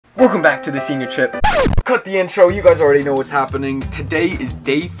Welcome back to the senior trip. Cut the intro, you guys already know what's happening. Today is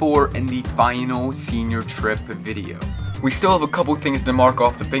day 4 in the final senior trip video. We still have a couple things to mark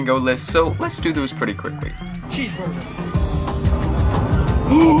off the bingo list, so let's do those pretty quickly. Cheeseburger.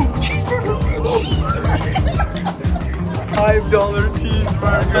 Cheeseburger! $5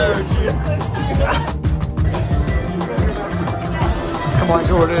 cheeseburger! Come on,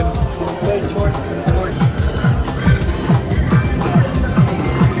 Jordan. Hey, Jordan.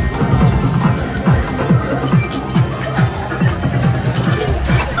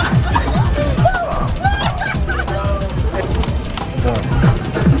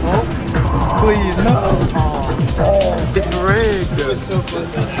 Please, no. Oh, it's rigged. It's so close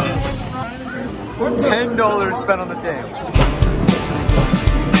to $10 spent on this game. $10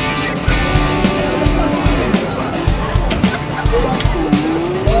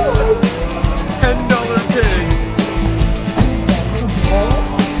 pig.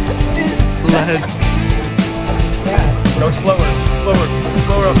 Let's. No, slower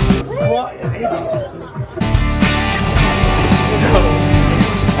up. What? It's... No.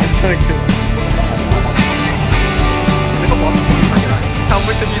 I'm trying to kill it. How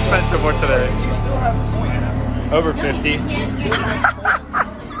much have you spent so far today? You still have points. Over 50.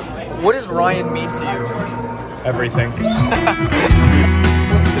 What does Ryan mean to you? Everything.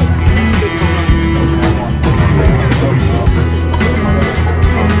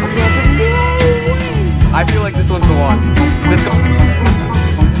 I feel like this one's the one. This go.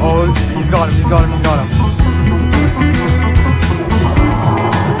 Oh, he's got him.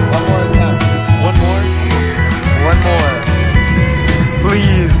 One more.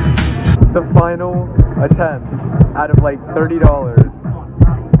 Please. The final attempt out of like $30.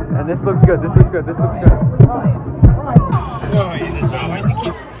 And this looks good.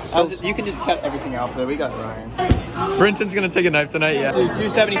 You can just cut everything out, but we got Ryan. Brenton's gonna take a knife tonight, yeah. Dude,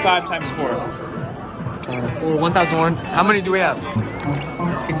 275 times 4. Times 4, 1,001. How many do we have? You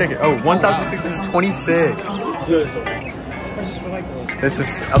can take it. Oh, 1,626. This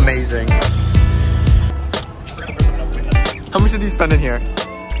is amazing. How much did you spend in here?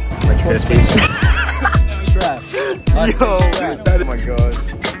 Like 50. Yo, oh my god.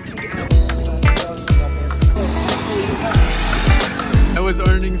 That was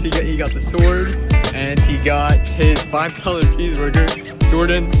earnings. He got the sword, and he got his $5 cheeseburger.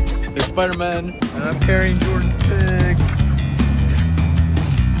 Jordan is Spider-Man, and I'm carrying Jordan's pig.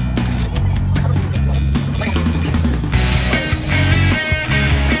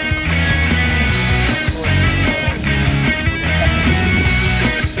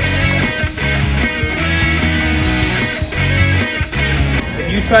 If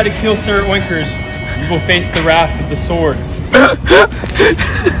you try to kill Sir Oinkers, you will face the wrath of the swords.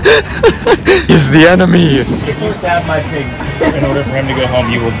 He's the enemy. If you stab my pig in order for him to go home,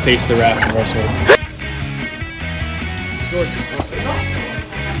 you will face the wrath of our swords.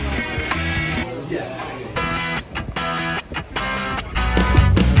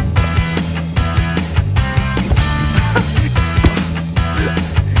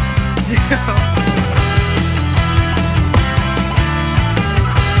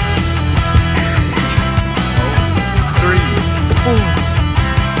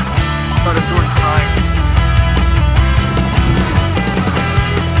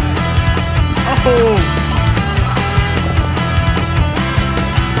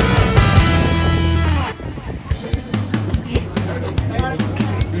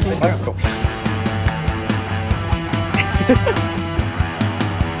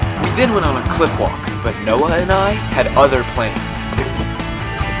 We then went on a cliff walk, but Noah and I had other plans.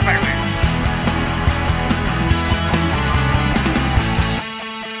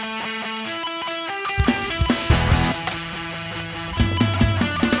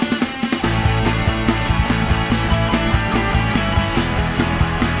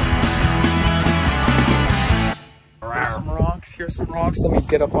 Here's some rocks. Let me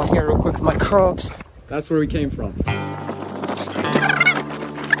get up on here real quick with my Crocs. That's where we came from.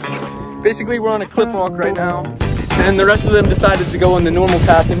 Basically, we're on a cliff walk right now, and the rest of them decided to go on the normal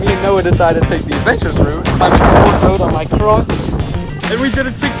path, and me and Noah decided to take the adventurous route. I'm in sport mode on my Crocs, and we did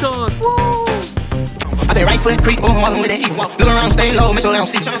a TikTok. Woo! I say right foot creep, boom, walking with that heat. Look around, stay low, make sure they don't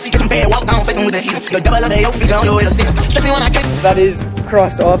see. Get some bad, walk down, facing with that heat. The double of the yo, feet on your way to see. Especially when I get. That is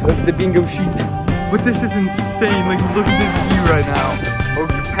crossed off of the bingo sheet. But this is insane. Like, look at this view right now. Oh,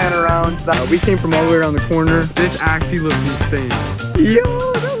 pan around. We came from all the way around the corner. This actually looks insane. Yo,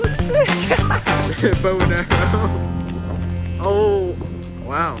 that looks sick. Bow and arrow. Oh,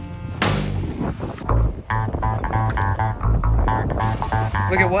 wow.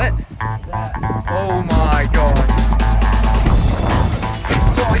 Look at what? Oh my gosh.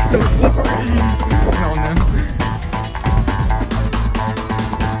 Oh, so slippery. Oh no.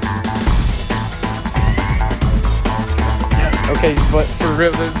 Okay, but for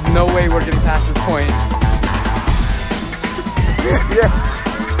real, there's no way we're getting past this point. Yeah.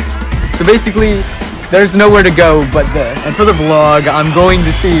 So basically, there's nowhere to go but this. And for the vlog, I'm going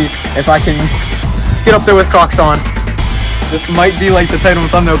to see if I can get up there with Crocs on. This might be like the title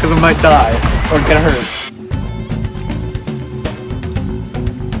and thumbnail because I might die or get hurt.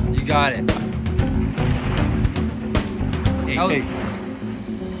 You got it. Hey.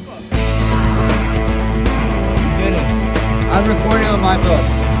 I'm recording on my phone.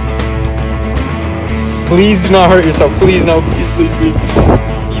 Please do not hurt yourself. Please, no. Please, please, please.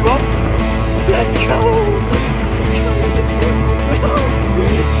 You up? Let's go.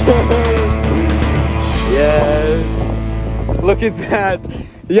 Yes. Look at that.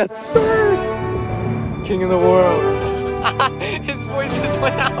 Yes, sir. King of the world. His voice just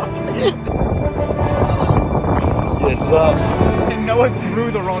went out. Yes, sir. And Noah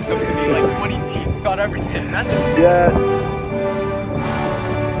threw the wrong cup to me like 20 feet. Got everything. That's insane. Yes.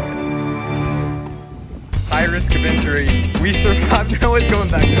 High risk of injury. We survived. Noah's going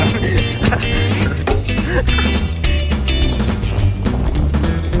back down.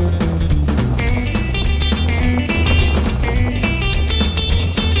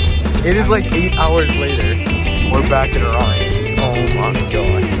 It is like 8 hours later. We're back at Orion's. Oh my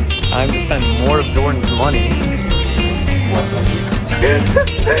god. Time to spend more of Jordan's money.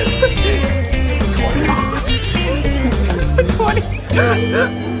 20.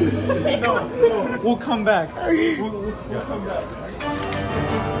 No, we'll come back. We'll come back.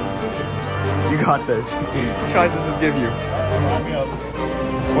 You got this. What choice does this give you?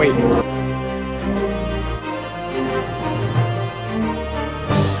 Wait.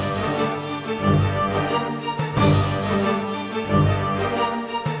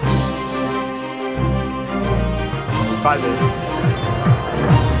 Buy this.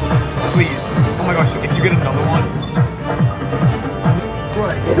 Please. Oh my gosh, if you get another one.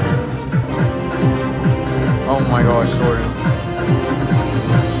 Oh my gosh, Jordan.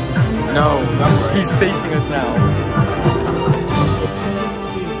 No, he's facing us now.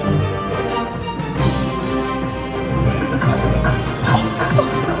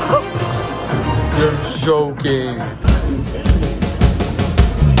 You're joking.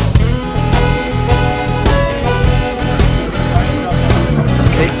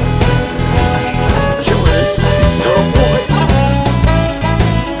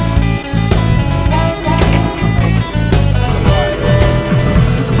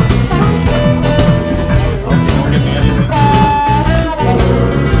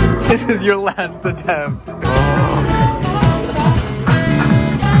 This is your last attempt. Sir.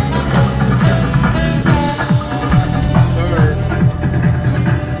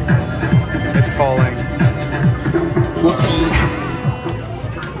 It's falling. Whoopsie.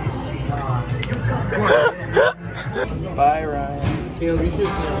 Bye, Ryan. Caleb, you should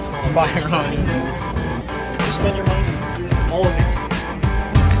have seen us. Bye, Ryan. Just spend your money. All of it.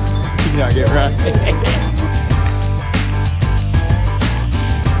 You not get right.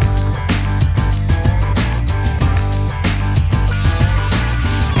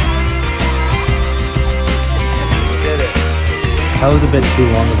 That was a bit too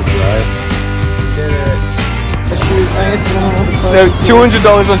long of a drive. Did it. The shoes, I guess you don't want to So $200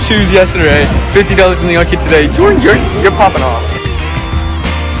 on shoes yesterday, $50 in the Unky today. Jordan, you're popping off.